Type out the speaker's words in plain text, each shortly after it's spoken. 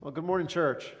Well, good morning,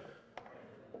 church.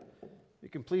 You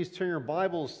can please turn your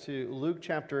Bibles to Luke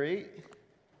chapter 8.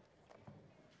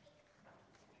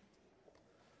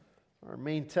 Our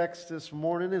main text this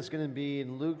morning is going to be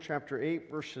in Luke chapter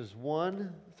 8, verses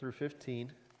 1 through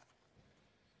 15.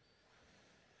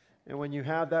 And when you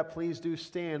have that, please do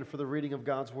stand for the reading of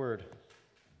God's Word.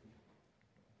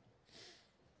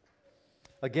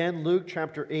 Again, Luke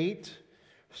chapter 8,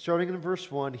 starting in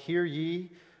verse 1, "Hear ye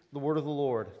the word of the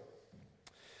Lord.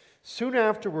 Soon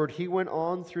afterward, he went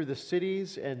on through the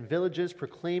cities and villages,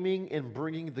 proclaiming and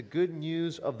bringing the good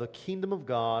news of the kingdom of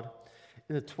God,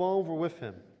 and the 12 were with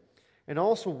him. And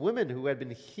also women who had been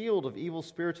healed of evil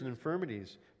spirits and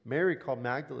infirmities, Mary called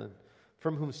Magdalene,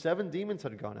 from whom 7 demons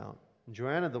had gone out, and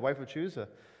Joanna, the wife of Chuza,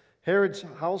 Herod's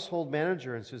household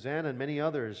manager, and Susanna, and many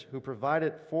others who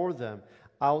provided for them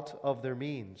out of their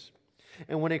means.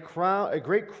 And when a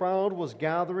great crowd was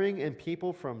gathering, and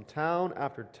people from town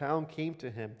after town came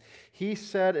to him, he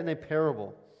said in a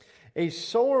parable, A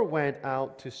sower went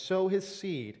out to sow his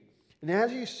seed, and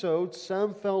as he sowed,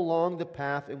 some fell along the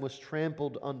path and was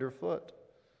trampled underfoot.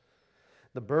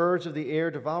 The birds of the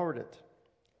air devoured it,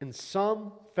 and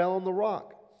some fell on the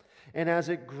rock, and as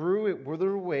it grew, it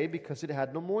withered away because it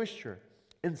had no moisture.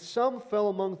 And some fell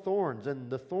among thorns, and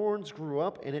the thorns grew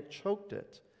up, and it choked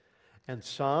it. And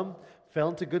some fell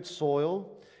into good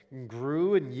soil, and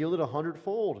grew and yielded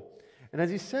 100-fold. And as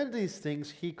he said these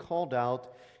things, he called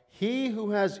out, He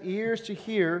who has ears to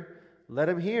hear, let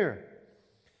him hear.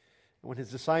 And when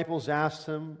his disciples asked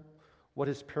him what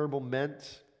his parable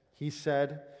meant, he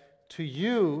said, To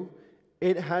you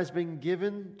it has been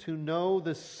given to know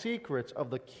the secrets of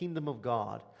the kingdom of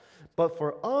God. But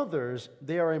for others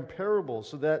they are in parables,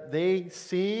 so that they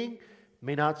seeing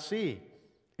may not see,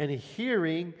 and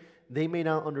hearing they may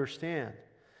not understand.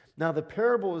 Now the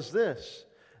parable is this: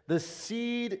 the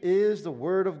seed is the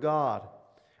word of God.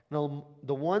 Now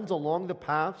the ones along the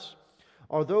paths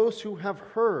are those who have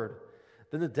heard.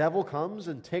 Then the devil comes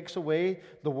and takes away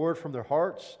the word from their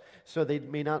hearts, so they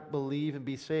may not believe and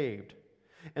be saved.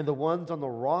 And the ones on the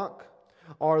rock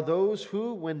are those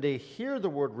who, when they hear the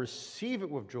word, receive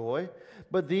it with joy,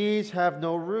 but these have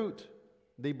no root.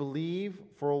 They believe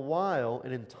for a while,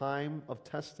 and in time of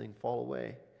testing fall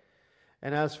away.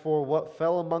 And as for what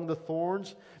fell among the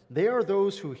thorns, they are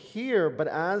those who hear, but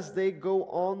as they go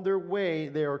on their way,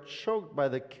 they are choked by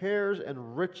the cares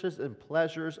and riches and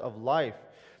pleasures of life,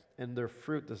 and their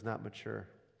fruit does not mature.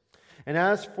 And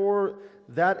as for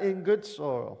that in good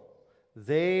soil,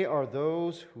 they are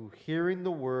those who, hearing the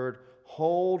word,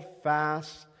 hold it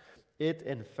fast in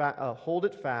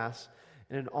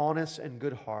an honest and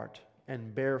good heart,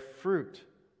 and bear fruit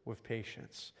with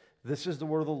patience. This is the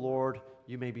word of the Lord.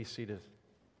 You may be seated.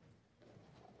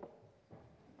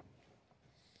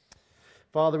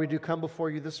 Father, we do come before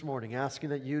you this morning, asking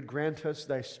that you'd grant us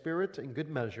thy Spirit in good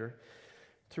measure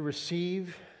to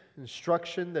receive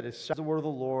instruction that is the word of the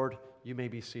Lord. You may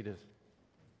be seated.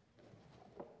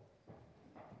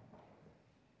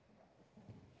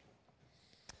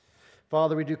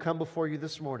 Father, we do come before you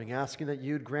this morning, asking that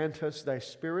you'd grant us thy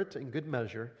Spirit in good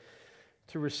measure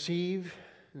to receive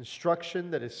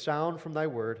instruction that is sound from thy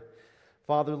word.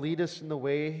 Father, lead us in the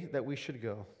way that we should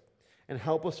go. And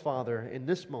help us, Father, in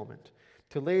this moment,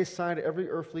 to lay aside every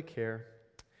earthly care,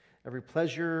 every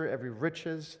pleasure, every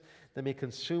riches that may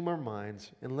consume our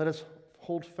minds, and let us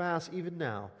hold fast even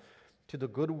now to the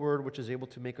good word which is able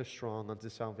to make us strong unto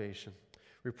salvation.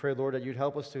 We pray, Lord, that you'd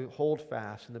help us to hold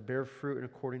fast and to bear fruit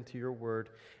according to your word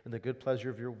and the good pleasure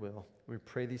of your will. We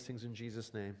pray these things in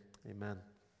Jesus' name. Amen.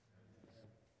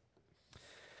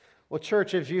 Well,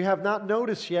 church, if you have not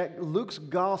noticed yet, Luke's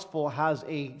gospel has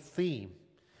a theme.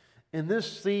 And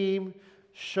this theme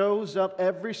shows up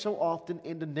every so often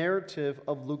in the narrative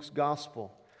of Luke's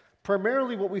gospel.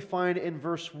 Primarily what we find in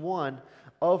verse 1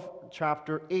 of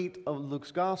chapter 8 of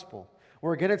Luke's gospel,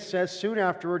 where again it says, Soon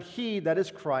afterward, he, that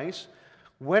is Christ,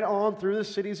 went on through the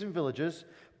cities and villages,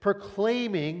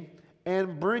 proclaiming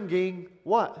and bringing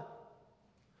what?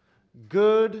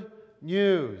 Good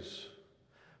news.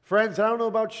 Friends, I don't know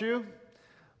about you,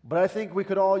 but I think we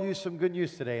could all use some good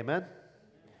news today, amen?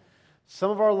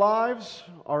 Some of our lives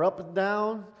are up and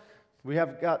down. We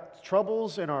have got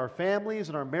troubles in our families,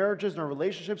 in our marriages, in our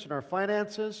relationships, in our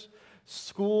finances,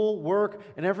 school, work,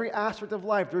 in every aspect of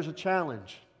life, there's a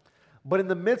challenge. But in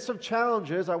the midst of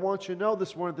challenges, I want you to know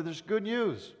this morning that there's good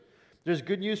news. There's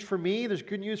good news for me, there's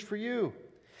good news for you.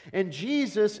 And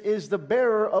Jesus is the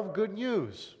bearer of good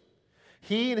news.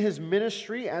 He, in his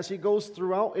ministry, as he goes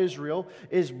throughout Israel,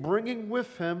 is bringing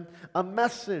with him a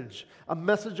message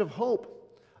of hope,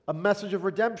 a message of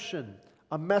redemption,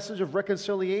 a message of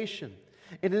reconciliation.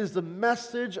 And it is the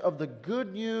message of the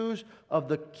good news of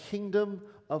the kingdom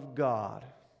of God.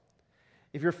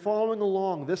 If you're following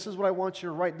along, this is what I want you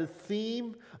to write. The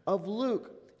theme of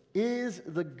Luke is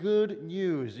the good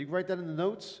news. You can write that in the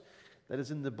notes. That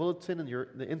is in the bulletin, and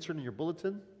the insert in your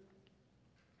bulletin.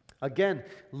 Again,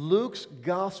 Luke's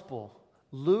gospel,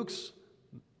 Luke's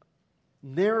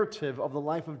narrative of the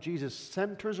life of Jesus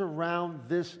centers around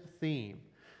this theme: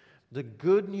 the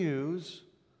good news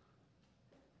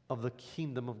of the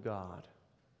kingdom of God.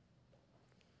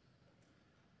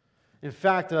 In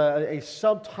fact, a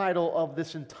subtitle of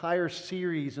this entire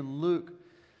series in Luke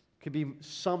could be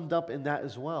summed up in that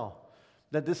as well.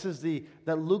 That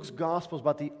Luke's gospel is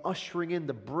about the ushering in,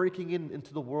 the breaking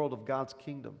into the world of God's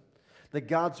kingdom. That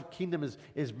God's kingdom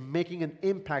is making an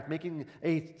impact, making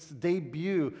a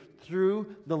debut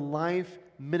through the life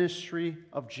ministry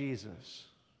of Jesus.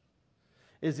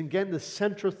 It is again the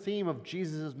central theme of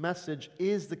Jesus' message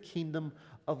is the kingdom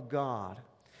of God.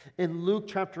 In Luke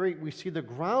chapter 8, we see the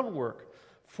groundwork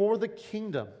for the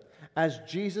kingdom as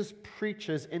Jesus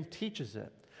preaches and teaches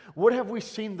it. What have we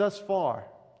seen thus far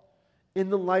in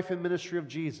the life and ministry of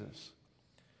Jesus?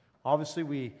 Obviously,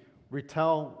 we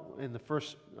retell in the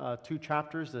first 2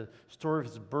 chapters the story of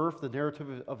his birth, the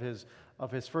narrative of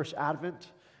his first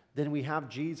advent. Then we have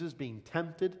Jesus being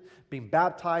tempted, being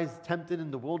baptized, tempted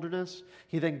in the wilderness.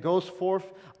 He then goes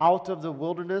forth out of the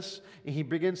wilderness and he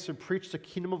begins to preach the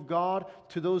kingdom of God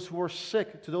to those who are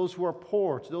sick, to those who are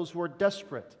poor, to those who are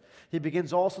desperate. He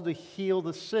begins also to heal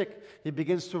the sick. He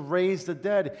begins to raise the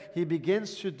dead. He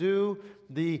begins to do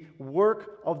the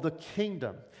work of the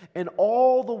kingdom. And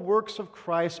all the works of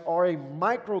Christ are a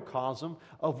microcosm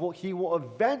of what he will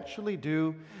eventually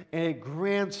do in a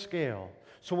grand scale.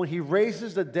 So when he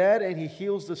raises the dead and he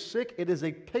heals the sick, it is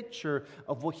a picture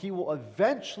of what he will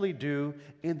eventually do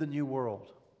in the new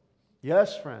world.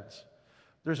 Yes, friends,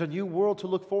 there's a new world to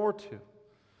look forward to.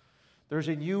 There's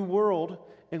a new world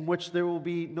in which there will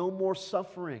be no more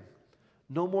suffering,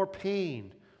 no more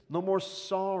pain, no more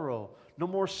sorrow, no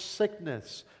more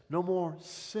sickness, no more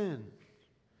sin.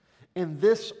 And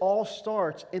this all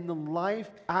starts in the life,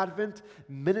 advent,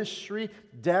 ministry,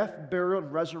 death, burial,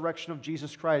 and resurrection of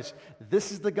Jesus Christ.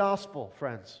 This is the gospel,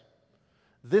 friends.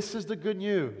 This is the good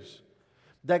news.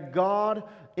 That God,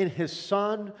 in His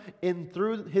Son, and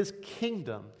through His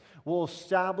kingdom, will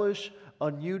establish a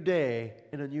new day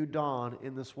and a new dawn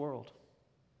in this world.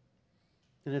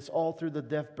 And it's all through the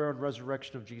death, burial, and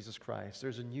resurrection of Jesus Christ.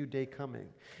 There's a new day coming.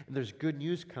 And there's good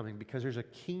news coming because there's a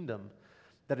kingdom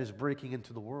that is breaking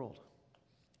into the world.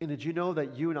 And did you know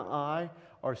that you and I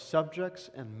are subjects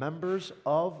and members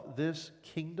of this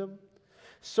kingdom?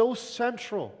 So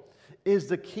central is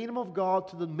the kingdom of God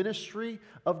to the ministry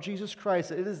of Jesus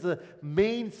Christ. It is the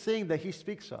main thing that He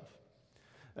speaks of.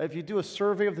 If you do a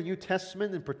survey of the New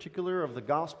Testament, in particular of the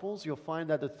Gospels, you'll find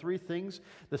that the 3 things,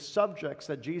 the subjects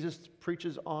that Jesus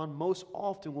preaches on most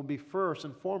often will be first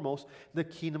and foremost the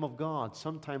kingdom of God.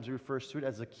 Sometimes He refers to it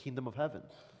as the kingdom of heaven.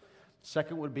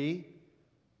 Second would be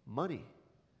money.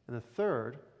 And the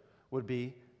third would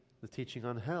be the teaching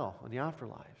on hell and the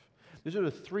afterlife. These are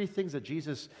the 3 things that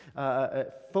Jesus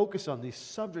focused on, these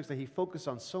subjects that He focused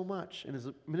on so much in His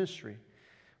ministry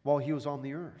while He was on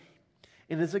the earth.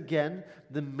 And it is again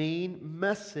the main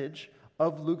message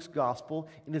of Luke's gospel,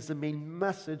 and is the main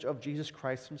message of Jesus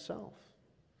Christ Himself.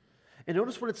 And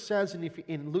notice what it says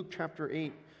in Luke chapter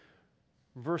 8,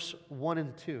 verse 1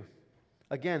 and 2.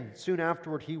 Again, soon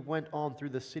afterward, He went on through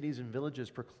the cities and villages,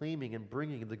 proclaiming and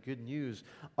bringing the good news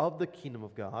of the kingdom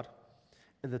of God,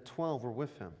 and the 12 were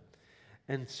with Him.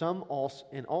 And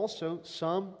also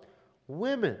some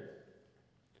women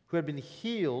who had been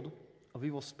healed of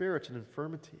evil spirits and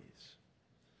infirmities.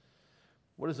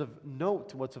 What is of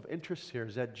note, what's of interest here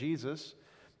is that Jesus,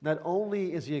 not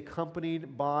only is He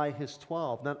accompanied by His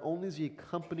 12, not only is He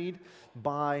accompanied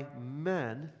by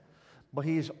men, but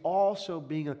He is also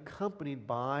being accompanied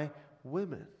by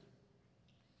women.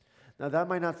 Now that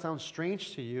might not sound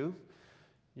strange to you,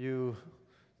 you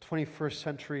 21st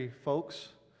century folks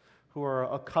who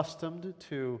are accustomed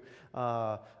to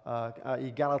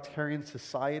egalitarian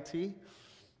society,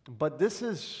 but this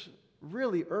is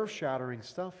really earth-shattering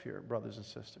stuff here, brothers and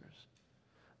sisters.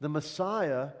 The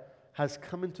Messiah has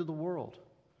come into the world.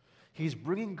 He's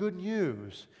bringing good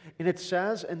news. And it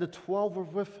says, and the 12 were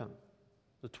with Him,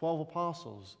 the 12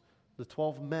 apostles, the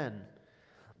 12 men.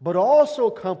 But also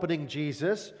accompanying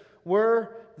Jesus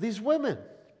were these women.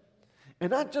 And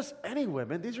not just any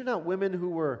women. These are not women who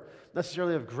were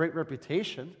necessarily of great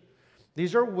reputation.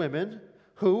 These are women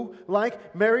who,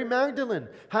 like Mary Magdalene,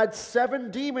 had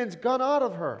 7 demons gone out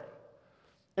of her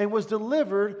and was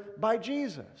delivered by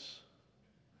Jesus.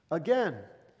 Again,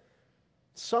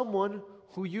 someone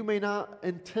who you may not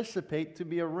anticipate to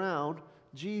be around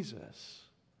Jesus.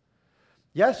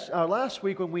 Yes, last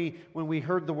week when we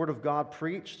heard the Word of God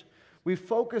preached, we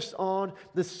focused on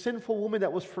the sinful woman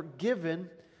that was forgiven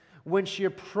when she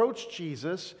approached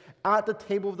Jesus at the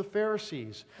table of the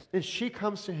Pharisees. And she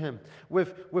comes to him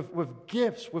with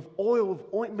gifts, with oil, with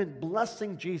ointment,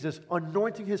 blessing Jesus,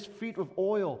 anointing his feet with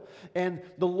oil. And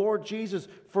the Lord Jesus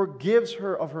forgives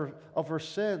her of her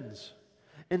sins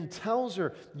and tells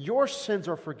her, your sins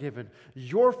are forgiven.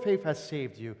 Your faith has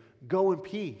saved you. Go in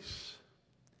peace.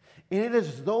 And it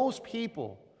is those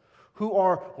people who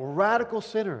are radical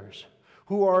sinners,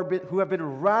 who have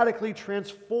been radically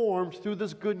transformed through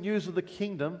this good news of the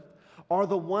kingdom, are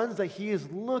the ones that he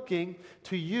is looking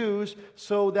to use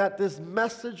so that this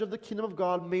message of the kingdom of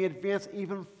God may advance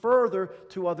even further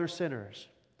to other sinners.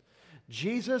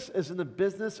 Jesus is in the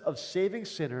business of saving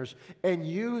sinners and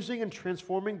using and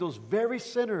transforming those very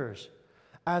sinners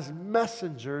as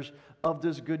messengers of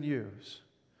this good news.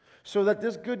 So that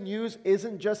this good news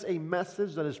isn't just a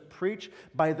message that is preached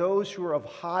by those who are of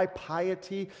high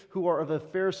piety, who are of a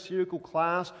Pharisaical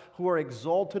class, who are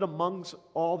exalted amongst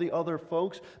all the other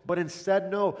folks, but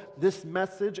instead, no, this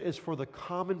message is for the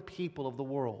common people of the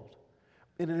world.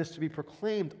 And it is to be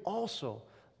proclaimed also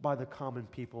by the common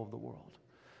people of the world,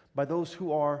 by those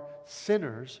who are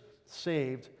sinners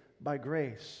saved by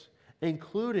grace,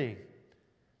 including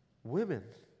women,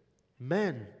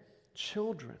 men,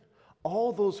 children,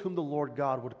 all those whom the Lord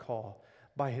God would call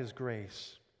by his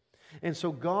grace. And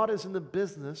so God is in the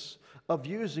business of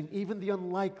using even the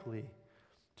unlikely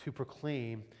to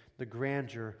proclaim the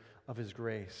grandeur of his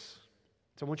grace.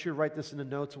 So I want you to write this in the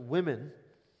notes. Women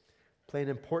play an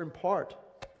important part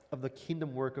of the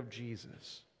kingdom work of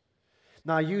Jesus.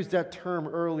 Now, I used that term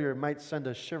earlier. It might send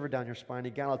a shiver down your spine,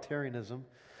 egalitarianism.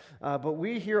 But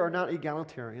we here are not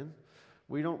egalitarian.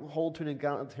 We don't hold to an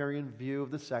egalitarian view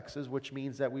of the sexes, which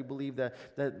means that we believe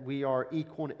that we are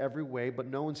equal in every way. But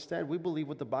no, instead, we believe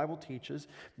what the Bible teaches,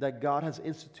 that God has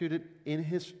instituted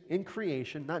in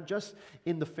creation, not just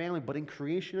in the family, but in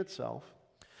creation itself,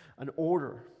 an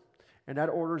order. And that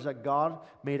order is that God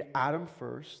made Adam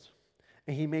first,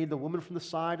 and he made the woman from the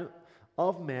side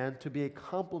of man to be a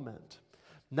complement.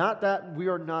 Not that we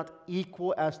are not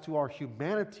equal as to our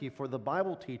humanity, for the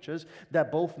Bible teaches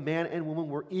that both man and woman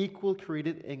were equal,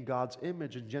 created in God's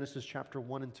image in Genesis chapter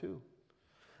 1 and 2.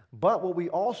 But what we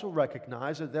also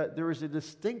recognize is that there is a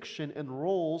distinction in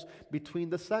roles between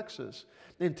the sexes.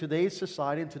 In today's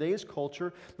society, in today's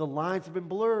culture, the lines have been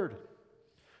blurred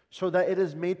so that it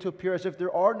is made to appear as if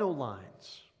there are no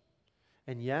lines.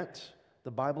 And yet,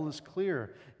 the Bible is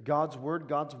clear. God's word,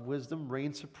 God's wisdom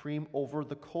reigns supreme over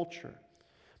the culture.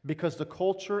 Because the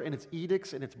culture and its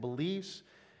edicts and its beliefs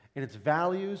and its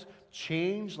values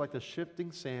change like the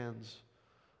shifting sands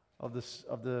of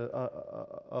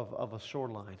a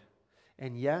shoreline.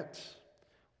 And yet,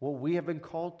 what we have been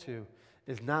called to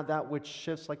is not that which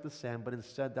shifts like the sand, but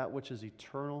instead that which is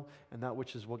eternal and that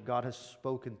which is what God has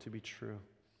spoken to be true.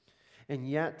 And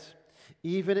yet,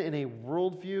 even in a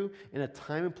worldview, in a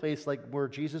time and place like where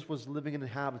Jesus was living and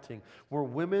inhabiting, where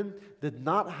women did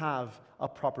not have a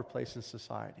proper place in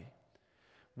society.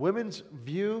 Women's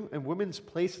view and women's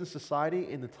place in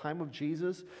society in the time of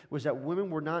Jesus was that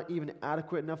women were not even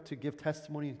adequate enough to give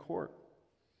testimony in court.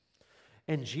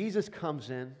 And Jesus comes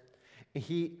in and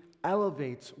he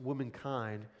elevates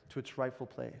womankind to its rightful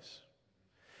place.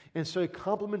 And so a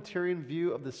complementarian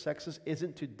view of the sexes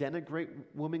isn't to denigrate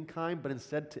womankind, but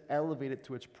instead to elevate it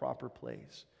to its proper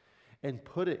place and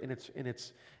put it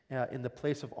in the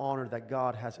place of honor that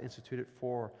God has instituted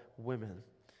for women.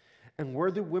 And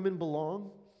where do women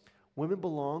belong? Women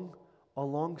belong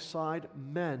alongside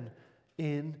men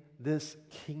in this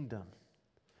kingdom.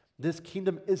 This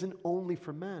kingdom isn't only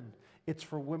for men. It's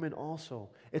for women also.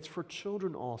 It's for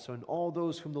children also, and all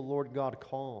those whom the Lord God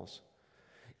calls.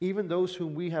 Even those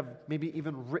whom we have maybe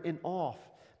even written off,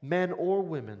 men or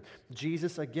women.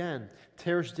 Jesus, again,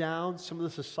 tears down some of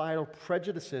the societal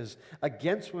prejudices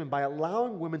against women by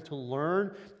allowing women to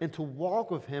learn and to walk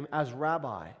with him as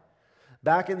rabbi.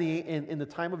 Back in the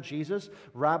time of Jesus,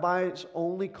 rabbis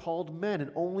only called men, and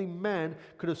only men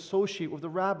could associate with the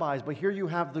rabbis. But here you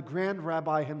have the grand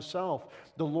rabbi himself,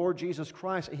 the Lord Jesus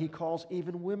Christ, and he calls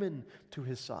even women to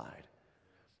his side.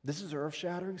 This is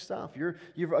earth-shattering stuff.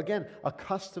 You're again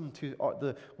accustomed to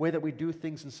the way that we do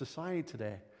things in society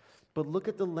today. But look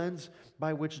at the lens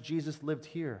by which Jesus lived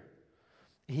here.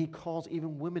 He calls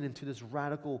even women into this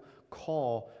radical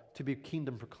call to be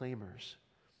kingdom proclaimers,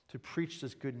 to preach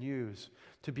this good news,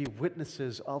 to be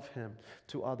witnesses of him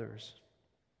to others.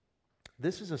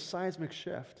 This is a seismic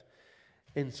shift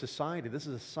in society. This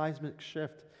is a seismic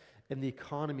shift in the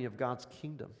economy of God's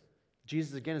kingdom.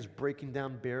 Jesus, again, is breaking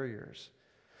down barriers.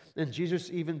 And Jesus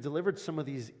even delivered some of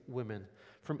these women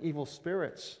from evil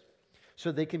spirits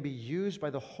so they can be used by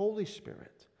the Holy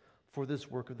Spirit for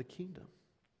this work of the kingdom.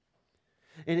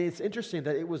 And it's interesting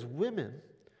that it was women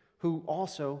who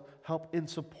also helped in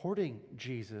supporting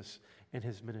Jesus and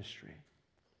his ministry.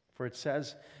 For it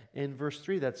says in verse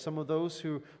 3 that some of those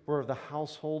who were of the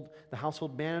household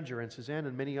manager and Suzanne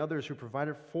and many others who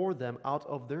provided for them out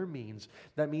of their means.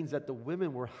 That means that the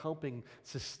women were helping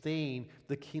sustain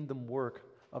the kingdom work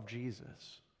of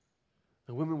Jesus.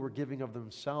 The women were giving of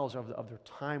themselves, of their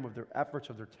time, of their efforts,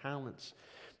 of their talents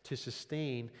to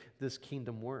sustain this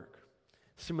kingdom work.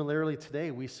 Similarly, today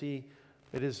we see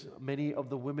it is many of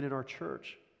the women in our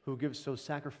church who give so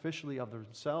sacrificially of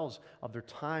themselves, of their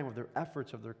time, of their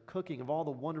efforts, of their cooking, of all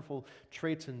the wonderful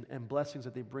traits and blessings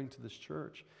that they bring to this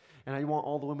church. And I want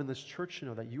all the women in this church to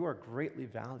know that you are greatly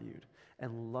valued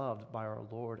and loved by our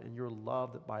Lord, and you're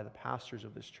loved by the pastors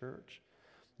of this church.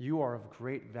 You are of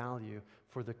great value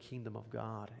for the kingdom of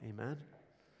God. Amen?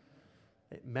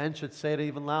 Men should say it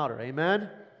even louder. Amen? Amen.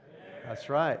 That's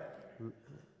right.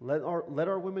 Let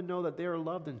our women know that they are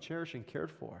loved and cherished and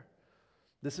cared for.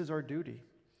 This is our duty.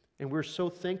 And we're so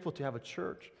thankful to have a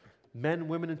church, men,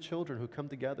 women, and children who come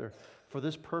together for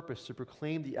this purpose to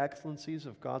proclaim the excellencies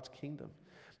of God's kingdom,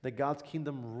 that God's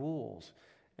kingdom rules,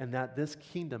 and that this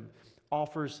kingdom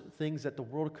offers things that the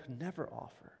world could never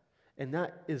offer. And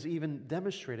that is even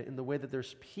demonstrated in the way that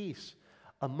there's peace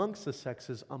amongst the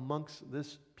sexes, amongst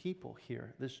this people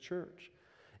here, this church.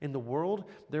 In the world,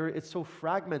 it's so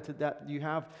fragmented that you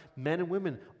have men and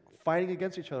women fighting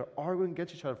against each other, arguing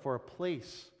against each other for a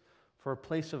place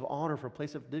of honor, for a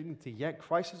place of dignity. Yet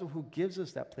Christ is the one who gives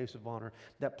us that place of honor,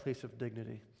 that place of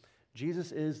dignity.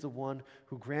 Jesus is the one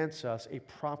who grants us a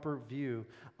proper view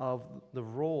of the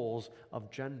roles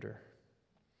of gender.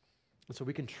 And so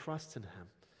we can trust in him.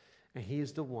 And he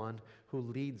is the one who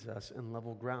leads us in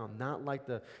level ground, not like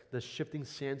the shifting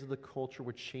sands of the culture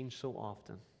which change so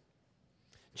often.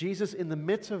 Jesus, in the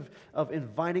midst of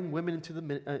inviting women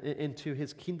into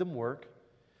his kingdom work,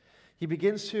 he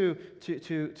begins to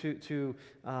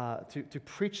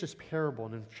preach this parable.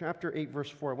 And in chapter 8, verse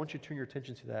 4, I want you to turn your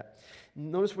attention to that.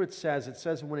 Notice what it says. It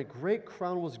says, when a great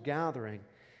crowd was gathering,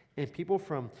 and people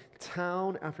from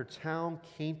town after town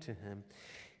came to him,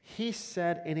 he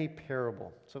said in a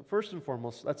parable. So first and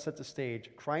foremost, let's set the stage.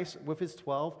 Christ with his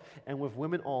 12 and with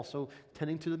women also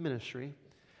tending to the ministry.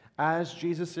 As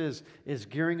Jesus is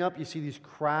gearing up, you see these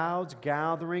crowds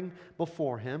gathering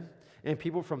before him, and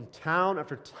people from town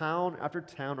after town after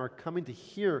town are coming to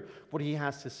hear what he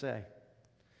has to say.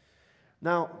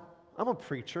 Now, I'm a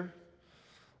preacher.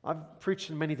 I've preached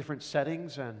in many different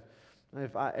settings, and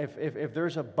if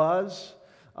there's a buzz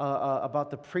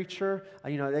about the preacher,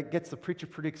 that gets the preacher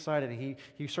pretty excited. And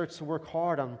he starts to work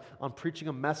hard on preaching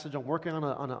a message, on working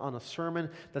on a sermon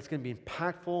that's going to be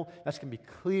impactful, that's going to be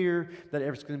clear, that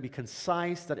it's going to be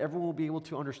concise, that everyone will be able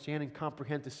to understand and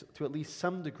comprehend to at least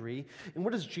some degree. And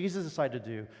what does Jesus decide to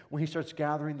do when he starts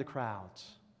gathering the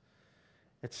crowds?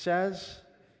 It says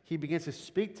he begins to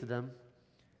speak to them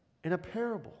in a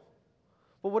parable.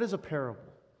 Well, what is a parable?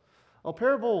 A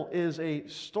parable is a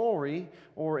story,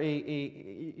 or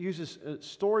uses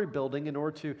story building in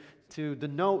order to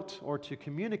denote or to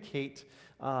communicate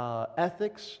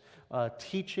ethics,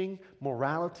 teaching,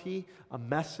 morality, a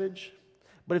message.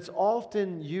 But it's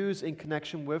often used in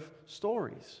connection with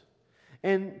stories.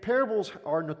 And parables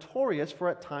are notorious for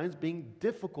at times being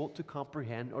difficult to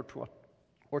comprehend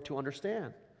or to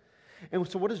understand. And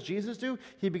so what does Jesus do?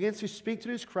 He begins to speak to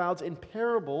these crowds in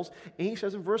parables, and he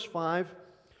says in verse 5,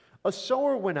 a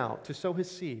sower went out to sow his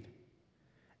seed.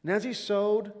 And as he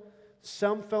sowed,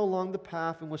 some fell along the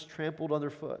path and was trampled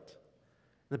underfoot.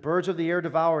 The birds of the air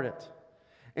devoured it.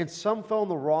 And some fell on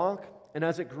the rock, and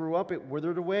as it grew up, it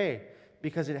withered away,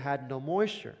 because it had no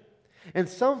moisture. And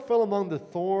some fell among the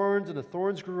thorns, and the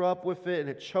thorns grew up with it, and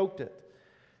it choked it.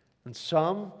 And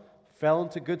some fell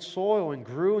into good soil, and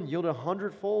grew and yielded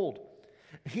 100-fold.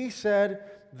 He said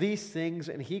these things,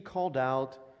 and he called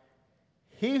out,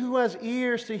 he who has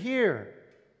ears to hear,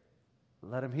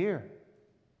 let him hear.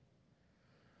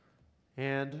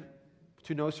 And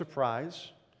to no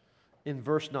surprise, in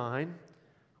verse 9,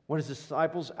 when his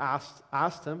disciples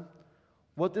asked him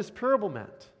what this parable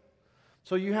meant.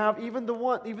 So you have even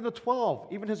the 12,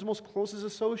 even his most closest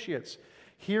associates,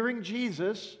 hearing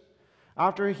Jesus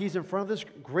after he's in front of this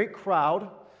great crowd,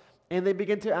 and they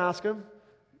begin to ask him,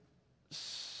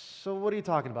 so what are you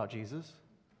talking about, Jesus?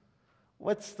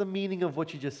 What's the meaning of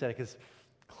what you just said? Because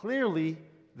clearly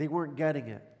they weren't getting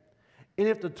it. And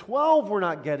if the 12 were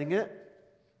not getting it,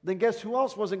 then guess who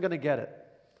else wasn't going to get it?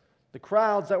 the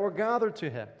crowds that were gathered to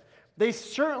him. They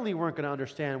certainly weren't going to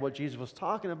understand what Jesus was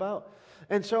talking about.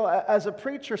 And so as a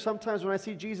preacher, sometimes when I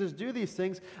see Jesus do these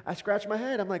things, I scratch my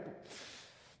head. I'm like,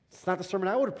 it's not the sermon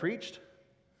I would have preached.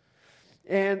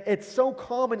 And it's so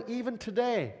common even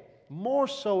today, more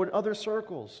so in other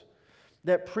circles,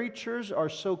 that preachers are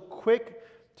so quick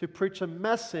to preach a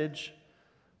message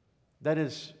that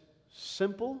is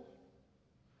simple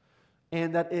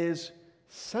and that is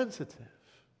sensitive.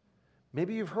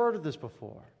 Maybe you've heard of this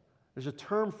before. There's a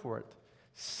term for it,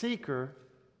 seeker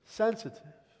sensitive.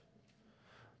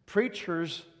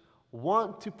 Preachers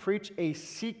want to preach a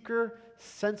seeker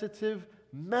sensitive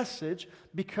message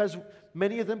because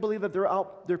many of them believe that there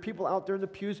are people out there in the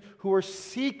pews who are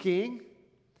seeking,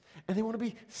 and they want to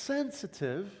be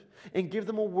sensitive and give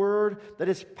them a word that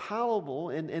is palatable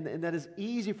and that is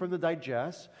easy for them to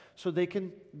digest so they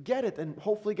can get it and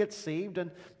hopefully get saved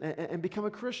and become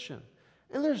a Christian.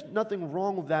 And there's nothing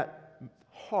wrong with that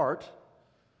heart,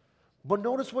 but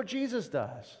notice what Jesus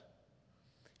does.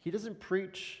 He doesn't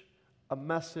preach a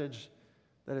message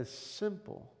that is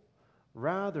simple.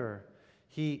 Rather,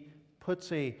 he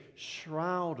puts a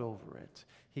shroud over it.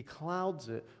 He clouds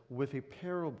it with a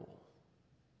parable.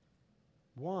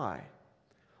 Why?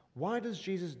 Why does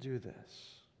Jesus do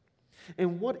this?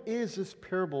 And what is this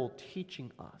parable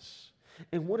teaching us?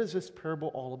 And what is this parable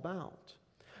all about?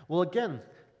 Well, again,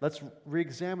 let's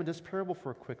re-examine this parable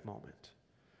for a quick moment.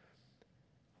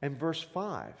 In verse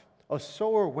 5, a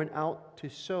sower went out to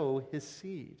sow his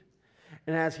seed.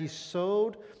 And as he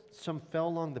sowed, some fell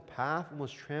along the path and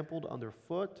was trampled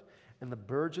underfoot, and the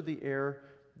birds of the air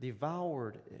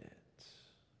devoured it.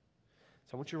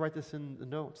 So I want you to write this in the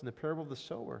notes. In the parable of the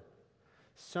sower,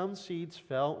 some seeds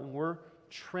fell and were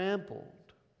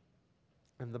trampled,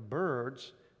 and the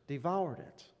birds devoured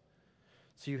it.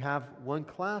 So you have one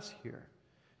class here.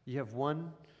 You have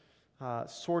one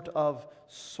sort of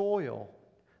soil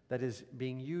that is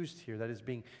being used here, that is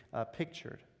being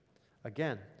pictured.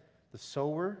 Again, the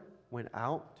sower went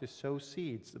out to sow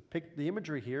seeds. The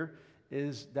imagery here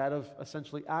is that of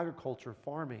essentially agriculture,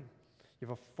 farming. You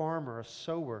have a farmer, a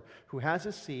sower, who has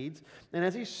his seeds, and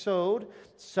as he sowed,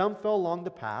 some fell along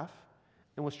the path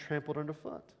and was trampled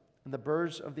underfoot, and the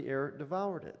birds of the air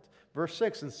devoured it. Verse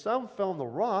 6, and some fell on the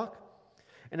rock,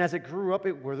 and as it grew up,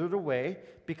 it withered away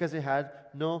because it had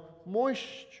no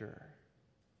moisture.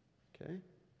 Okay?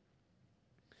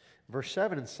 Verse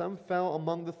 7, and some fell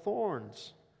among the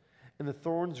thorns, and the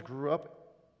thorns grew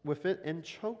up with it and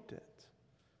choked it.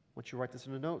 I want you to write this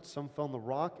in a note. Some fell on the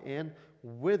rock and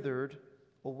withered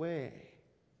away,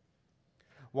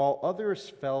 while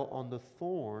others fell on the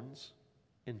thorns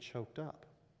and choked up.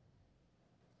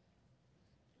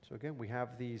 So again, we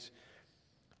have these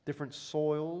different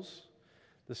soils,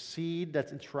 the seed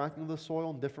that's interacting with the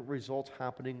soil, and different results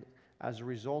happening as a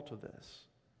result of this.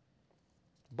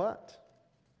 But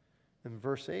in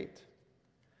verse 8,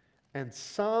 and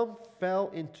some fell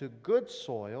into good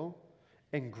soil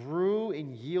and grew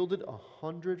and yielded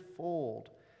 100-fold.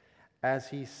 As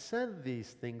he said these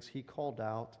things, he called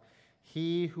out,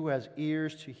 he who has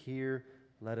ears to hear,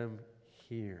 let him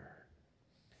hear.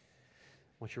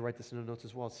 I want you to write this in the notes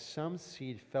as well. Some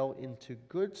seed fell into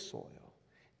good soil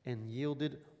and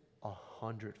yielded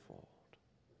 100-fold.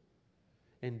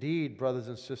 Indeed, brothers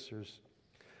and sisters,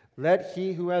 let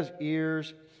he who has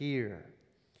ears hear.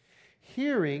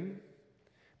 Hearing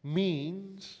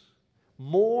means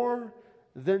more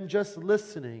than just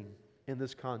listening in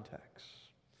this context.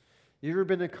 You ever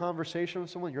been in a conversation with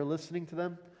someone, you're listening to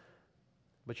them,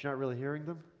 but you're not really hearing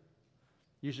them?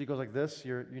 Usually it goes like this.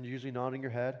 You're usually nodding your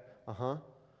head.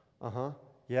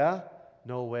 Yeah?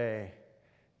 No way.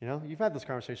 You know, you've had this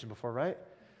conversation before, right?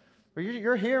 Where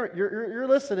you're hearing, you're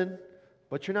listening,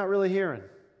 but you're not really hearing.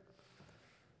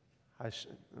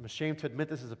 I'm ashamed to admit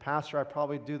this as a pastor. I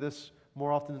probably do this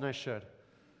more often than I should.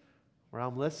 Where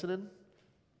I'm listening,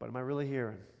 but am I really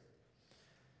hearing?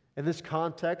 In this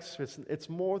context, it's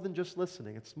more than just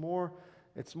listening. It's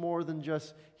more than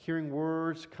just hearing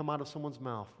words come out of someone's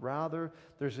mouth. Rather,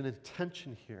 there's an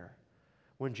intention here.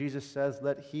 When Jesus says,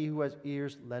 let he who has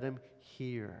ears, let him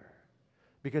hear.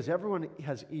 Because everyone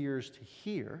has ears to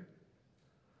hear,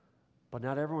 but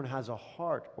not everyone has a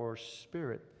heart or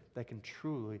spirit that can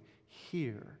truly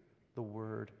hear the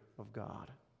word of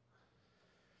God.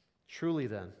 Truly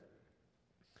then,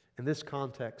 in this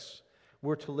context,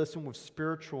 we're to listen with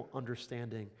spiritual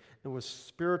understanding and with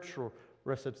spiritual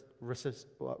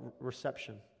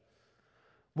reception.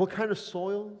 What kind of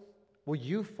soil will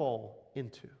you fall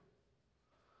into?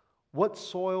 What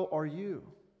soil are you?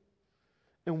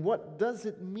 And what does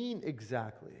it mean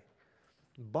exactly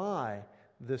by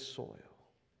this soil?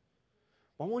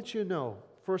 Well, I want you to know,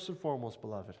 first and foremost,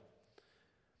 beloved,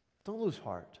 don't lose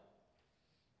heart.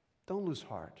 Don't lose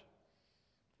heart.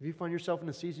 If you find yourself in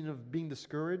a season of being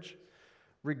discouraged,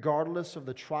 regardless of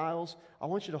the trials, I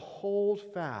want you to hold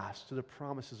fast to the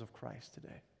promises of Christ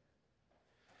today,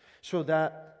 so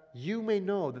that you may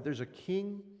know that there's a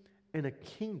king and a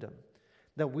kingdom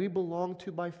that we belong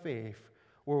to by faith,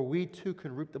 where we too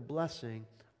can reap the blessing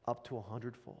up to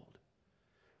 100-fold.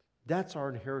 That's our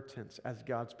inheritance as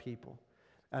God's people,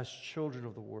 as children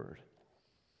of the Word.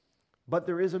 But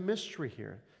there is a mystery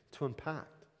here to unpack.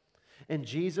 And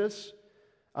Jesus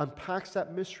unpacks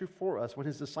that mystery for us when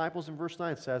his disciples in verse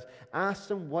 9 says, asked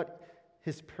him what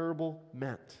his parable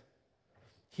meant.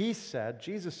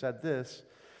 Jesus said this,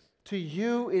 to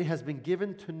you it has been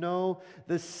given to know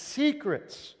the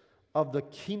secrets of the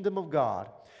kingdom of God,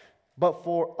 but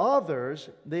for others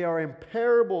they are in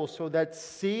parables, so that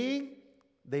seeing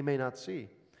they may not see,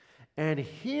 and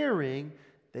hearing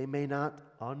they may not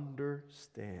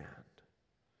understand.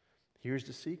 Here's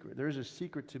the secret. There is a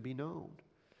secret to be known.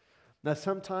 Now,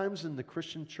 sometimes in the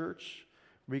Christian church,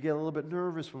 we get a little bit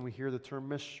nervous when we hear the term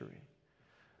mystery.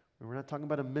 We're not talking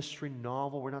about a mystery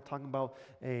novel. We're not talking about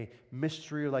a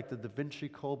mystery like the Da Vinci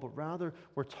Code, but rather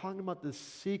we're talking about the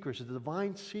secrets, the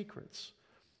divine secrets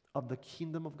of the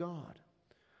kingdom of God.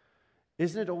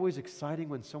 Isn't it always exciting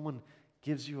when someone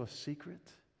gives you a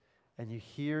secret and you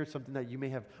hear something that you may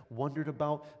have wondered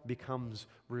about becomes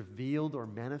revealed or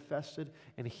manifested?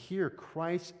 And here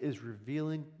Christ is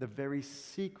revealing the very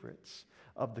secrets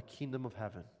of the kingdom of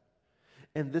heaven.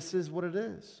 And this is what it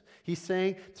is. He's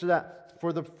saying so that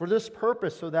for this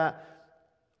purpose, so that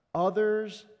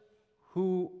others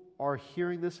who are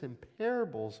hearing this in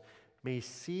parables may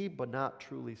see but not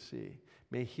truly see,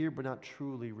 may hear but not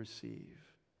truly receive.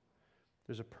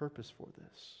 There's a purpose for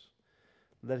this.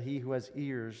 Let he who has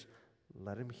ears,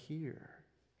 let him hear.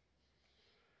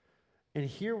 And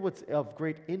here what's of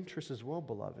great interest as well,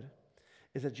 beloved,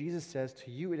 is that Jesus says,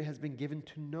 to you it has been given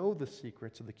to know the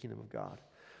secrets of the kingdom of God.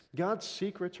 God's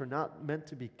secrets are not meant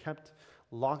to be kept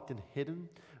locked and hidden.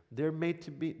 They are meant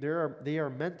to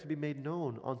be made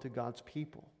known unto God's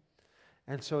people.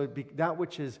 And so that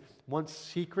which is once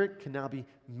secret can now be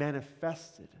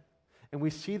manifested. And we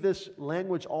see this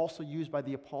language also used by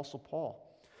the Apostle Paul.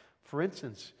 For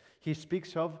instance, he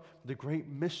speaks of the great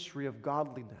mystery of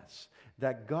godliness,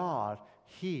 that God,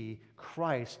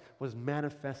 Christ, was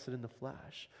manifested in the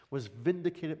flesh, was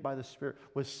vindicated by the Spirit,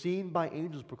 was seen by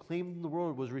angels, proclaimed in the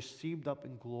world, was received up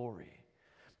in glory.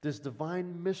 This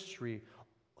divine mystery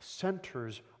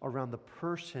centers around the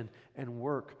person and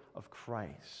work of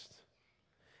Christ.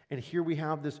 And here we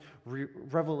have this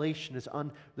revelation, this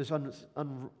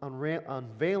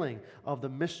unveiling of the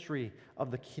mystery of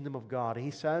the kingdom of God. And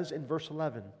he says in verse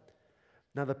 11,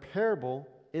 now the parable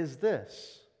is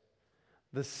this: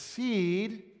 the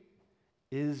seed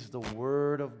is the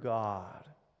word of God.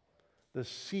 The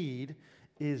seed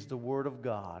is the word of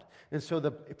God. And so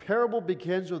the parable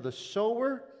begins with the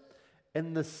sower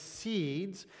and the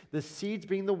seeds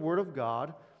being the word of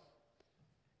God.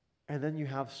 And then you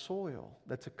have soil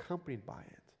that's accompanied by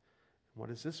it. What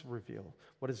does this reveal?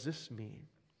 What does this mean?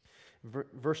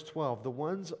 Verse 12, the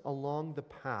ones along the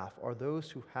path are those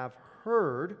who have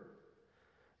heard.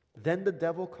 Then the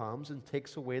devil comes and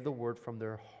takes away the word from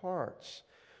their hearts,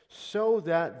 so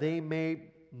that they may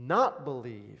not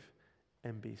believe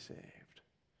and be saved.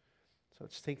 So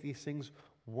let's take these things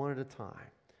one at a time.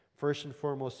 First and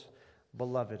foremost,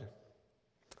 beloved,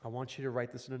 I want you to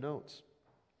write this in the notes.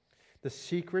 The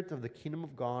secret of the kingdom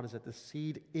of God is that the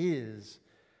seed is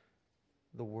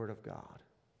the word of God.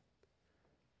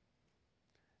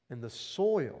 And the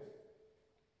soil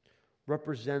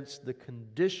represents the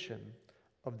condition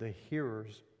of the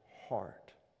hearer's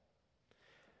heart.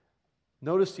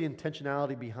 Notice the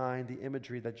intentionality behind the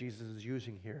imagery that Jesus is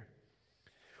using here.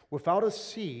 Without a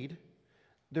seed,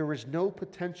 there is no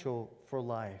potential for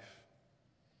life.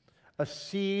 A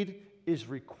seed is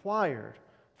required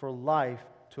for life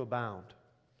to abound.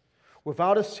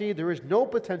 Without a seed, there is no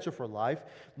potential for life,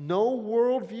 no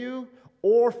worldview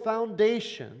or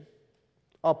foundation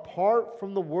apart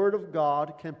from the Word of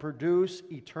God can produce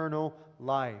eternal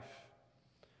life.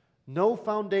 No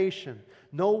foundation,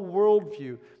 no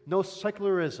worldview, no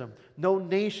secularism, no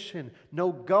nation,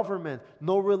 no government,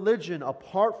 no religion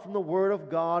apart from the Word of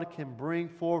God can bring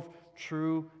forth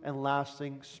true and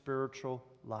lasting spiritual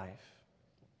life.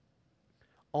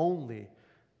 Only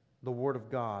the Word of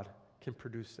God can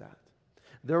produce that.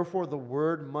 Therefore, the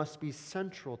Word must be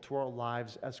central to our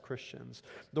lives as Christians.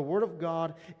 The Word of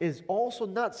God is also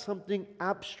not something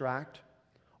abstract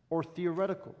or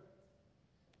theoretical.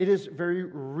 It is very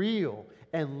real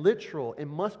and literal and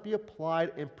must be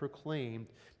applied and proclaimed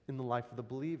in the life of the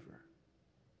believer.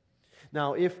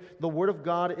 Now, if the Word of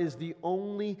God is the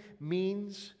only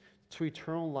means to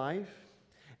eternal life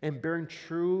and bearing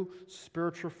true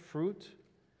spiritual fruit,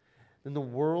 then the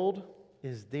world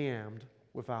is damned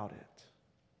without it.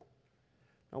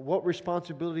 Now, what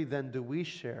responsibility then do we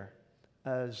share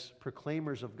as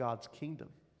proclaimers of God's kingdom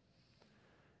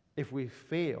if we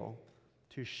fail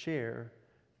to share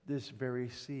this very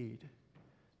seed,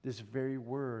 this very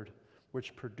word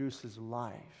which produces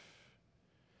life?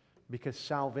 Because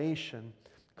salvation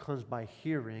comes by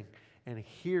hearing, and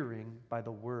hearing by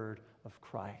the word of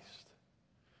Christ.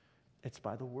 It's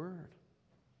by the word.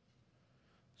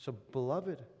 So,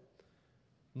 beloved,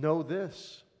 know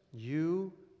this: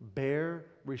 you bear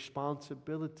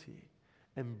responsibility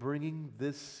in bringing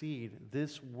this seed,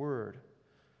 this word,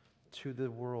 to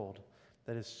the world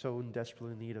that is so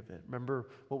desperately in need of it. Remember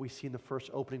what we see in the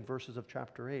first opening verses of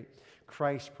chapter 8.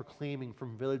 Christ proclaiming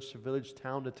from village to village,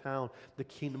 town to town, the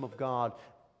kingdom of God.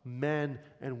 Men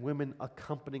and women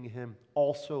accompanying him,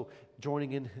 also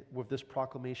joining in with this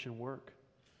proclamation work.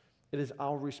 It is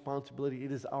our responsibility,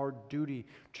 it is our duty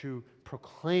to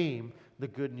proclaim the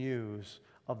good news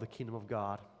of the kingdom of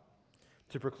God,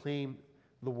 to proclaim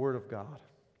the word of God.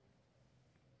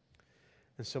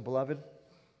 And so, beloved,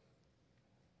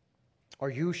 are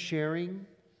you sharing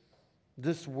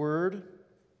this word?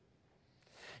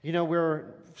 You know, we're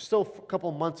still a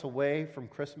couple months away from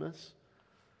Christmas.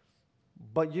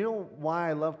 But you know why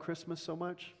I love Christmas so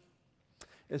much?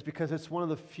 It's because it's one of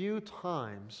the few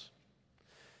times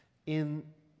in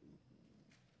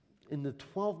the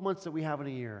 12 months that we have in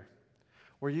a year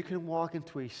where you can walk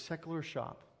into a secular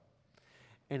shop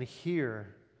and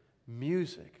hear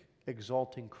music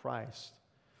exalting Christ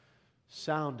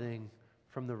sounding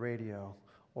from the radio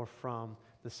or from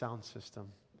the sound system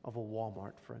of a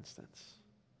Walmart, for instance.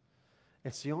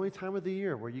 It's the only time of the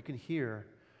year where you can hear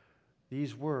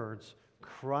these words,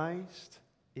 Christ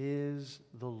is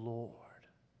the Lord.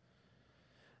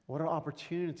 What an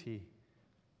opportunity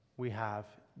we have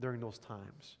during those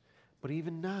times. But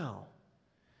even now,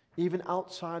 even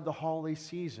outside the holiday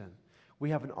season,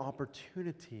 we have an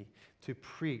opportunity to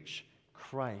preach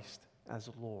Christ as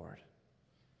Lord.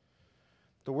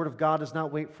 The Word of God does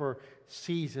not wait for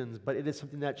seasons, but it is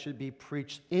something that should be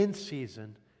preached in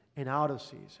season and out of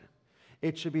season.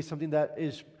 It should be something that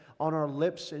is on our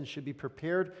lips and should be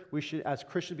prepared. We should, as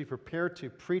Christians, be prepared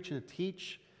to preach and to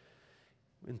teach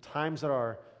in times that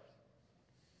are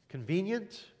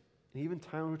convenient and even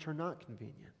times which are not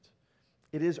convenient.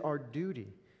 It is our duty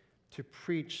to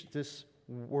preach this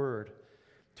word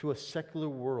to a secular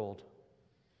world.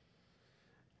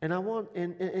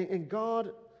 And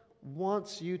God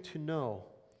wants you to know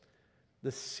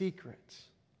the secret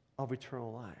of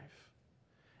eternal life.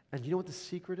 And you know what the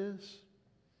secret is?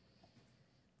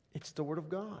 It's the Word of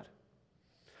God.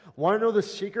 Want to know the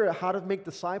secret of how to make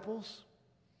disciples?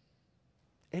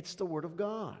 It's the Word of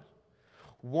God.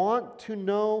 Want to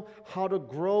know how to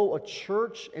grow a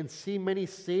church and see many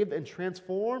saved and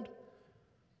transformed?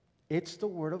 It's the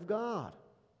Word of God.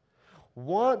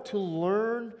 Want to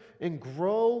learn and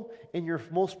grow in your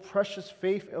most precious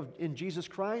faith in Jesus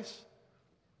Christ?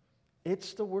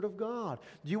 It's the Word of God.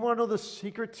 Do you want to know the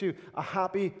secret to a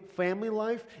happy family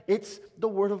life? It's the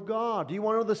Word of God. Do you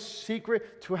want to know the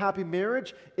secret to a happy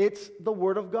marriage? It's the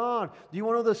Word of God. Do you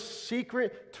want to know the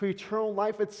secret to eternal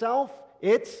life itself?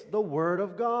 It's the Word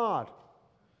of God.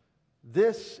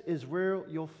 This is where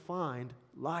you'll find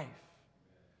life.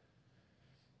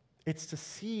 It's the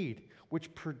seed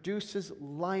which produces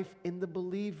life in the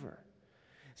believer.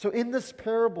 So in this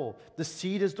parable, the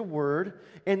seed is the word,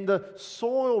 and the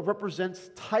soil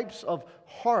represents types of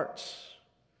hearts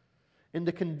and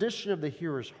the condition of the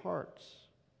hearer's hearts.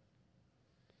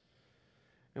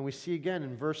 And we see again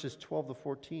in verses 12 to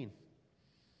 14.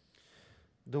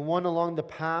 The one along the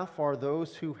path are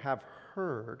those who have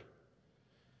heard.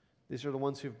 These are the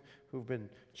ones who've been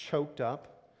choked up.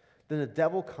 Then the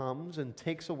devil comes and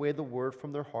takes away the word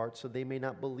from their hearts so they may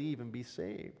not believe and be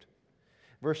saved.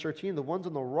 Verse 13, the ones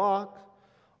on the rock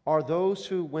are those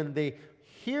who, when they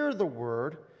hear the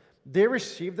word, they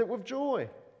receive it with joy.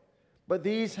 But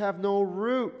these have no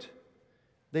root.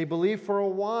 They believe for a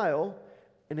while,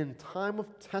 and in time of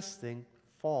testing,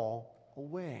 fall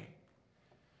away.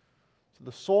 So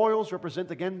the soils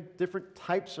represent, again, different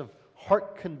types of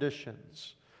heart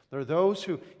conditions. There are those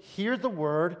who hear the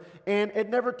word, and it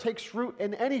never takes root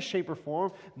in any shape or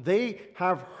form. They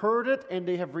have heard it, and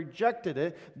they have rejected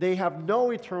it. They have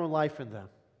no eternal life in them.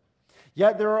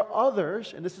 Yet there are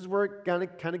others, and this is where it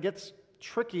kind of gets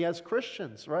tricky as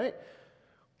Christians, right?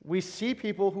 We see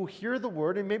people who hear the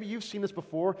word, and maybe you've seen this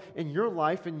before in your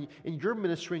life, in your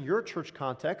ministry, in your church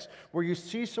context, where you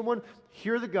see someone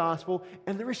hear the gospel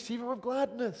and they receive it with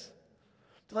gladness.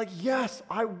 They're like, yes,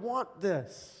 I want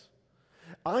this.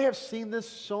 I have seen this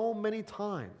so many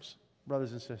times,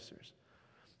 brothers and sisters.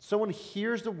 Someone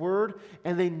hears the word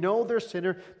and they know they're a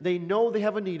sinner, they know they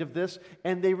have a need of this,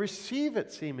 and they receive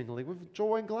it seemingly with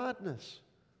joy and gladness.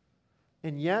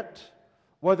 And yet,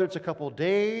 whether it's a couple of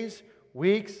days,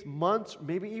 weeks, months,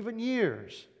 maybe even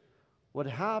years, what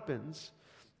happens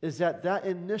is that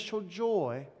initial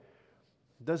joy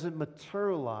doesn't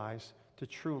materialize to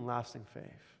true and lasting faith.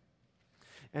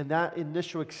 And that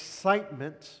initial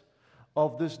excitement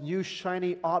of this new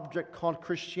shiny object called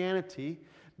Christianity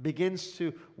begins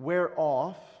to wear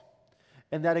off,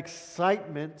 and that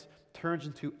excitement turns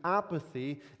into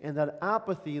apathy, and that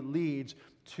apathy leads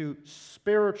to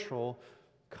spiritual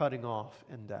cutting off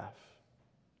and death,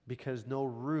 because no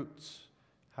roots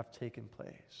have taken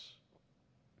place.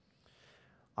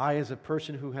 I, as a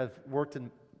person who has worked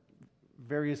in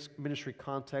various ministry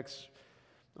contexts,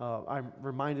 I'm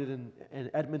reminded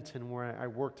in Edmonton, where I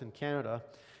worked in Canada,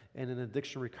 in an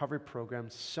addiction recovery program,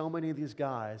 so many of these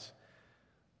guys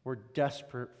were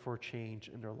desperate for change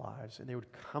in their lives, and they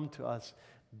would come to us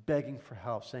begging for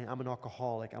help, saying, I'm an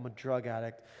alcoholic, I'm a drug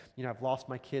addict, I've lost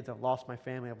my kids, I've lost my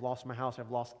family, I've lost my house, I've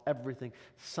lost everything.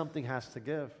 Something has to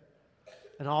give.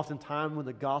 And oftentimes when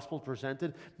the gospel is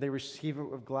presented, they receive it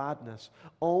with gladness,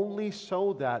 only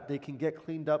so that they can get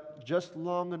cleaned up just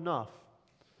long enough.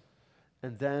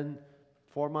 And then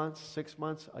 4 months, 6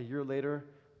 months, a year later,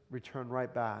 return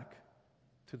right back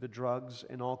to the drugs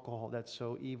and alcohol that's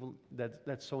so evil,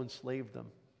 that so enslaved them.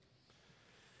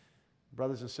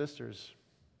 Brothers and sisters,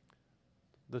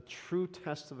 the true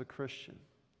test of a Christian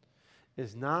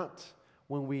is not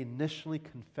when we initially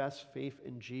confess faith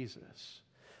in Jesus,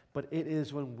 but it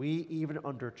is when we, even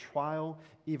under trial,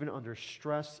 even under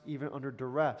stress, even under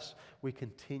duress, we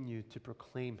continue to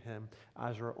proclaim Him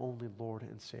as our only Lord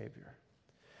and Savior.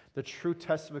 The true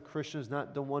test of a Christian is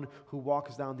not the one who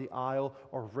walks down the aisle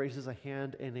or raises a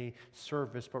hand in a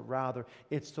service, but rather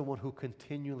it's the one who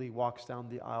continually walks down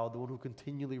the aisle, the one who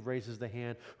continually raises the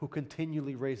hand, who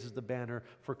continually raises the banner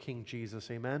for King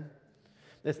Jesus. Amen?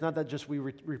 It's not that just we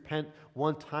repent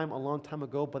one time a long time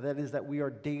ago, but that is that we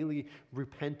are daily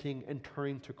repenting and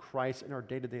turning to Christ in our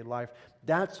day-to-day life.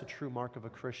 That's the true mark of a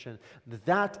Christian.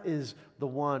 That is the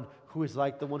one who is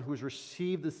like the one who has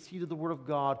received the seed of the Word of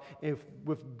God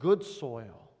with good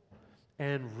soil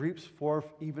and reaps forth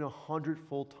even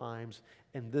 100-fold times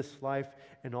in this life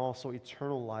and also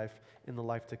eternal life in the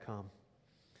life to come.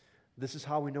 This is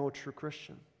how we know a true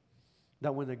Christian.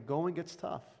 That when the going gets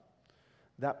tough,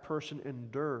 that person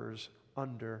endures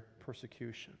under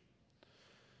persecution.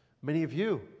 Many of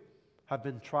you have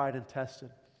been tried and tested.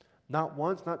 Not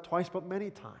once, not twice, but many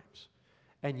times.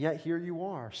 And yet here you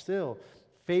are, still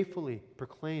faithfully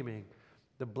proclaiming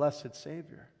the blessed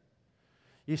Savior.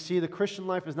 You see, the Christian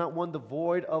life is not one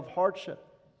devoid of hardship.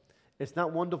 It's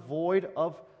not one devoid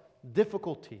of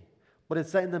difficulty. But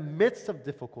it's that in the midst of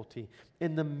difficulty,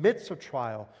 in the midst of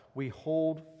trial, we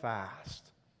hold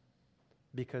fast.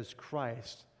 Because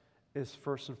Christ is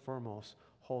first and foremost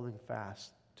holding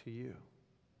fast to you.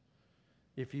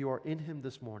 If you are in Him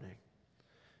this morning,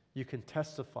 you can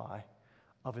testify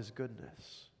of His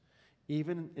goodness.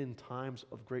 Even in times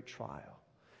of great trial,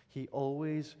 He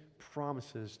always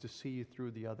promises to see you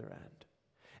through the other end.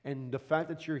 And the fact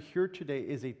that you're here today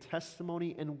is a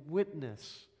testimony and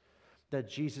witness that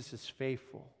Jesus is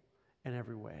faithful in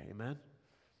every way. Amen?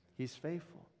 He's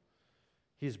faithful.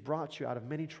 He's brought you out of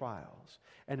many trials,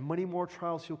 and many more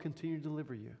trials He'll continue to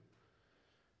deliver you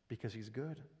because He's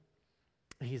good.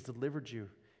 And He's delivered you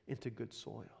into good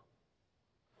soil.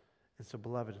 And so,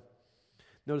 beloved,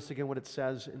 notice again what it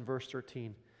says in verse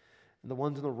 13. And the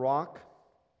ones in the rock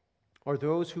are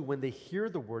those who, when they hear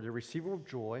the word, they receive it with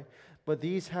joy, but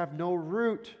these have no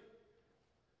root.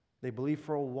 They believe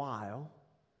for a while,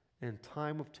 and in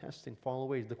time of testing fall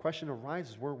away. The question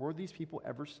arises, were these people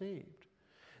ever saved?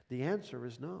 The answer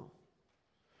is no.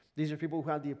 These are people who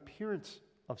have the appearance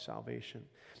of salvation,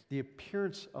 the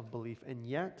appearance of belief, and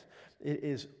yet it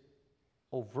is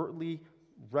overtly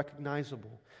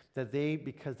recognizable that they,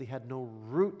 because they had no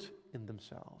root in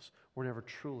themselves, were never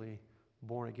truly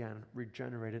born again,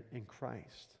 regenerated in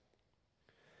Christ.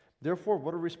 Therefore,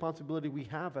 what a responsibility we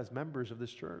have as members of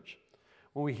this church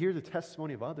when we hear the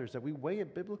testimony of others, that we weigh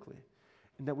it biblically,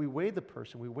 and that we weigh the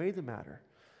person, we weigh the matter,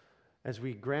 as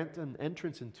we grant an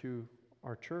entrance into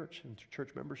our church, into church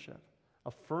membership,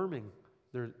 affirming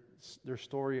their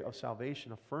story of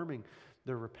salvation, affirming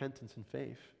their repentance and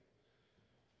faith.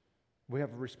 We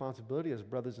have a responsibility as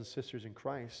brothers and sisters in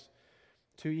Christ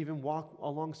to even walk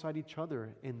alongside each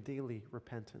other in daily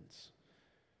repentance.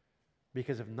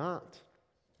 Because if not,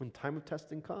 when time of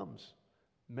testing comes,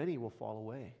 many will fall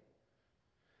away.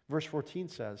 Verse 14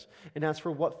 says, "And as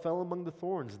for what fell among the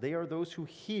thorns, they are those who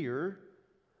hear,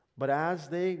 but as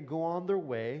they go on their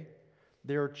way,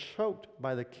 they are choked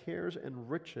by the cares and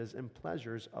riches and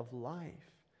pleasures of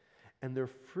life, and their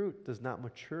fruit does not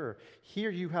mature." Here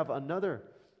you have another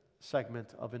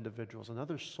segment of individuals,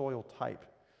 another soil type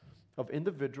of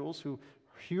individuals who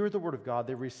hear the word of God.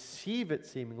 They receive it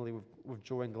seemingly with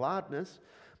joy and gladness,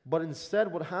 but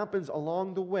instead what happens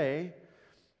along the way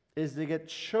is they get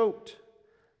choked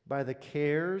by the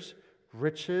cares,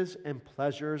 riches, and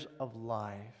pleasures of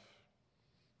life.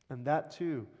 And that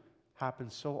too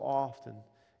happens so often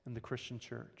in the Christian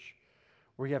church,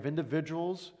 where you have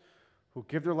individuals who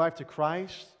give their life to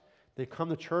Christ. They come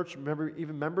to church,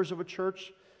 even members of a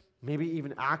church, maybe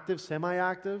even active,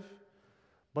 semi-active.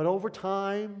 But over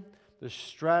time, the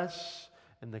stress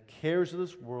and the cares of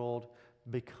this world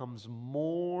becomes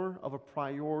more of a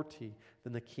priority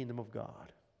than the kingdom of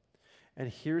God. And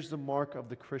here's the mark of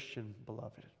the Christian,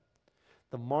 beloved.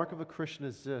 The mark of a Christian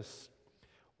is this: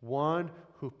 one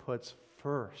who puts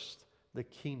first the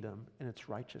kingdom and its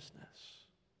righteousness,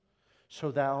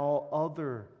 so that all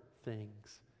other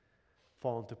things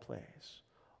fall into place.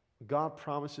 God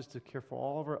promises to care for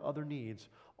all of our other needs,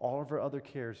 all of our other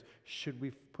cares, should we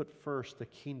put first the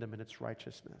kingdom and its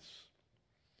righteousness.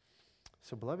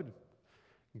 So, beloved,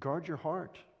 guard your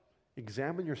heart.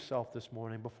 Examine yourself this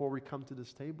morning before we come to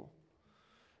this table.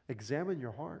 Examine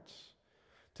your hearts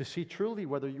to see truly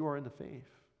whether you are in the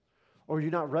faith. Or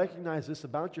you not recognize this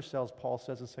about yourselves, Paul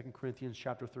says in 2 Corinthians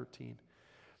chapter 13.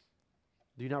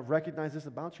 Do you not recognize this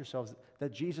about yourselves,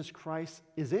 that Jesus Christ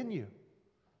is in you?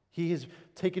 He has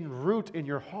taken root in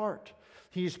your heart.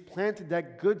 He has planted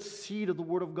that good seed of the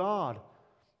Word of God.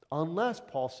 Unless,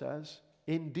 Paul says,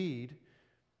 indeed,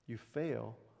 you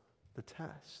fail the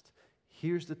test.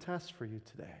 Here's the test for you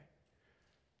today.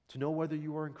 To know whether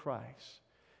you are in Christ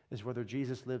is whether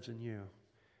Jesus lives in you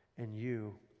and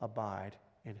you abide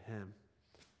in Him.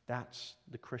 That's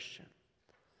the Christian.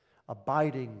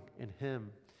 Abiding in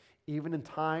Him, even in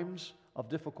times of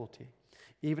difficulty,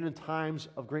 even in times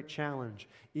of great challenge,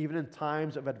 even in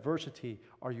times of adversity.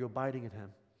 Are you abiding in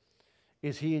Him?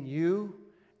 Is He in you,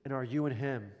 and are you in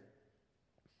Him?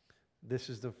 This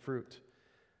is the fruit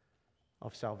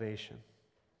of salvation.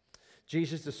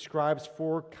 Jesus describes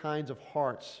 4 kinds of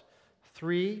hearts.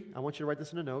 3, I want you to write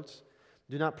this in the notes,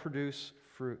 do not produce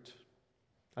fruit.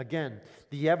 Again,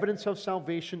 the evidence of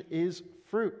salvation is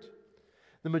fruit.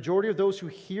 The majority of those who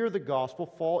hear the gospel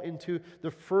fall into the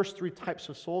first 3 types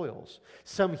of soils.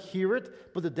 Some hear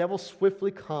it, but the devil swiftly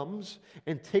comes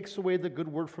and takes away the good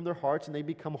word from their hearts, and they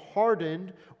become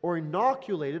hardened or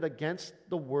inoculated against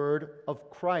the word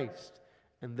of Christ,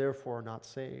 and therefore are not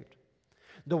saved.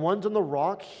 The ones on the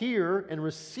rock hear and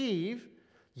receive,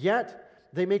 yet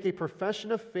they make a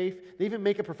profession of faith. They even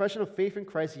make a profession of faith in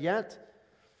Christ, yet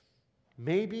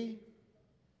maybe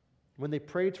when they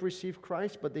prayed to receive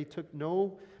Christ, but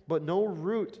no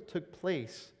root took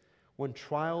place when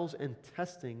trials and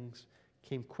testings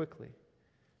came quickly,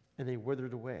 and they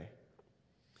withered away.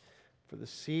 For the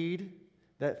seed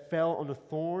that fell on the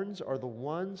thorns are the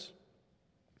ones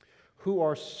who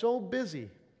are so busy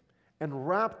and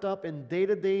wrapped up in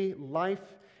day-to-day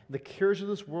life, the cares of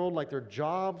this world, like their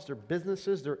jobs, their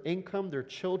businesses, their income, their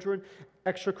children,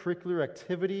 extracurricular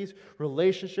activities,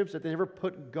 relationships, that they never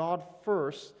put God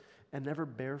first and never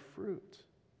bear fruit.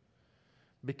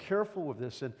 Be careful with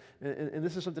this, and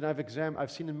this is something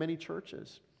I've seen in many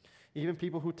churches. Even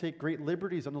people who take great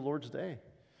liberties on the Lord's Day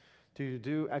to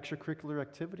do extracurricular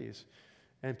activities,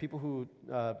 and people who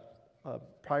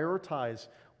prioritize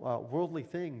worldly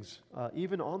things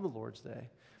even on the Lord's Day.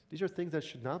 These are things that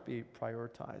should not be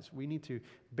prioritized. We need to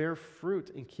bear fruit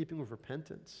in keeping with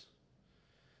repentance.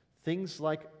 Things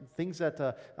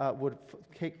that would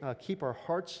keep our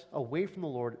hearts away from the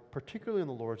Lord, particularly on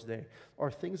the Lord's Day, are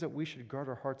things that we should guard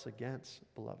our hearts against,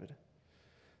 beloved.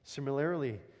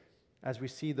 Similarly, as we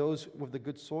see those with the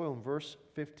good soil in verse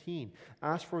 15,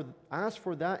 as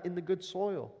for that in the good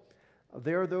soil,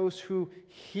 there are those who,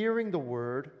 hearing the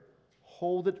word,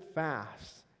 hold it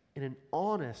fast in an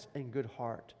honest and good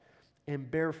heart, and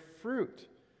bear fruit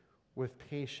with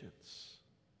patience.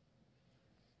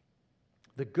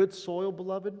 The good soil,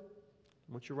 beloved,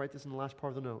 I want you to write this in the last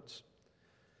part of the notes.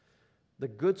 The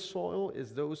good soil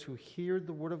is those who hear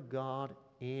the word of God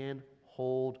and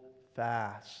hold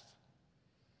fast.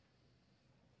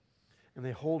 And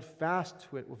they hold fast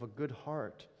to it with a good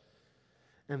heart.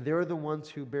 And they're the ones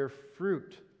who bear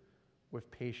fruit with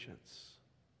patience.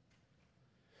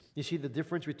 You see, the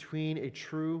difference between a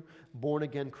true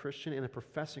born-again Christian and a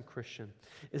professing Christian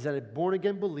is that a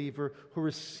born-again believer who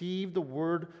received the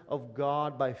Word of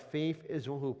God by faith is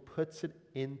one who puts it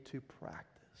into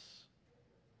practice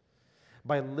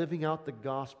by living out the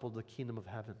gospel of the kingdom of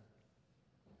heaven.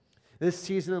 This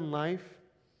season in life,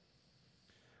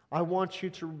 I want you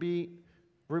to be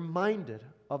reminded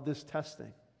of this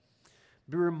testing.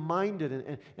 Be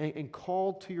reminded and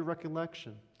called to your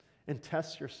recollection. And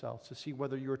test yourselves to see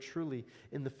whether you are truly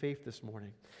in the faith this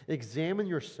morning. Examine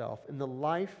yourself in the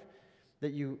life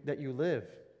that you live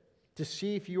to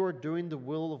see if you are doing the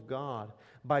will of God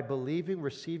by believing,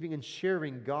 receiving, and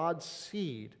sharing God's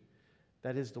seed,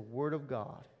 that is the Word of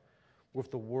God, with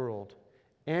the world.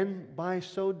 And by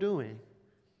so doing,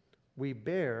 we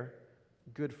bear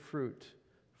good fruit,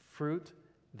 fruit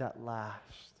that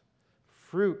lasts,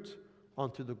 fruit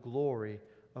unto the glory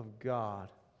of God.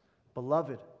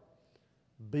 Beloved,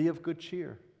 be of good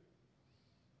cheer.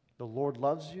 The Lord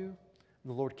loves you, and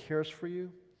the Lord cares for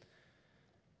you.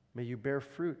 May you bear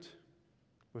fruit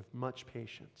with much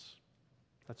patience.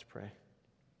 Let's pray.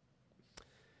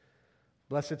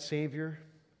 Blessed Savior,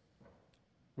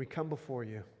 we come before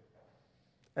you,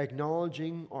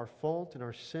 acknowledging our fault and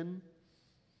our sin,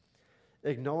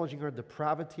 acknowledging our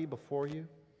depravity before you.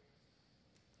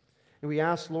 And we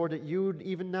ask, Lord, that you would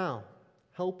even now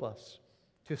help us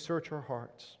to search our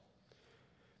hearts.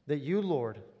 That you,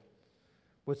 Lord,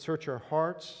 would search our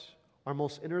hearts, our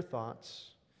most inner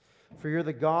thoughts. For you're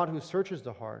the God who searches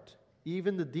the heart,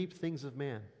 even the deep things of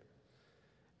man.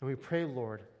 And we pray,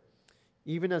 Lord,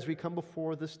 even as we come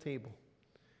before this table,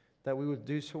 that we would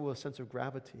do so with a sense of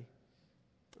gravity,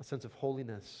 a sense of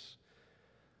holiness,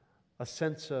 a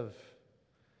sense of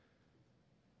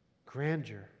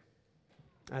grandeur,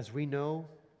 as we know,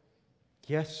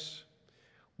 yes,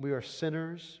 we are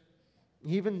sinners,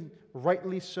 even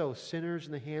rightly so, sinners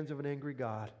in the hands of an angry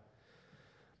God.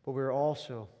 But we are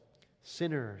also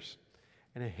sinners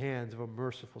in the hands of a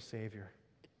merciful Savior.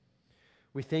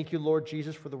 We thank you, Lord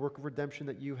Jesus, for the work of redemption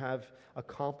that you have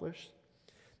accomplished,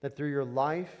 that through your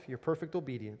life, your perfect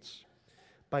obedience,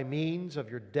 by means of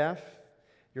your death,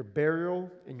 your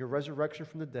burial, and your resurrection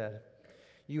from the dead,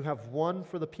 you have won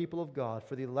for the people of God,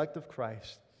 for the elect of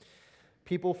Christ,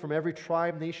 people from every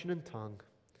tribe, nation, and tongue,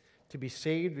 to be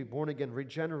saved, be born again,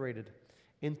 regenerated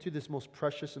into this most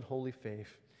precious and holy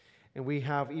faith. And we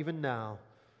have even now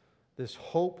this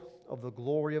hope of the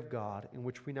glory of God, in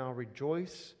which we now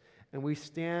rejoice, and we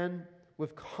stand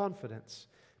with confidence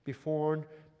before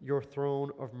your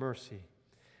throne of mercy.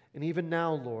 And even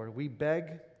now, Lord, we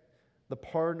beg the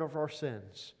pardon of our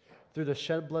sins through the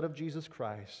shed blood of Jesus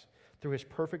Christ, through his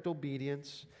perfect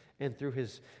obedience, and through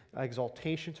his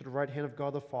exaltation to the right hand of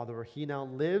God the Father, where he now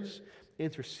lives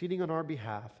interceding on our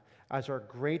behalf as our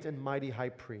great and mighty high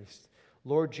priest.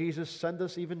 Lord Jesus, send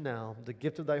us even now the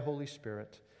gift of thy Holy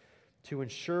Spirit to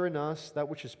ensure in us that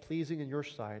which is pleasing in your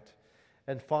sight.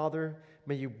 And Father,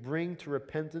 may you bring to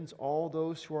repentance all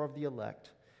those who are of the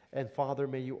elect. And Father,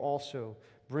 may you also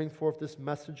bring forth this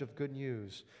message of good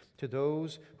news to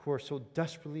those who are so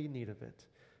desperately in need of it,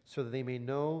 so that they may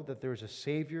know that there is a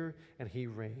Savior and he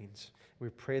reigns. We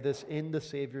pray this in the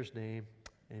Savior's name.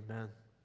 Amen.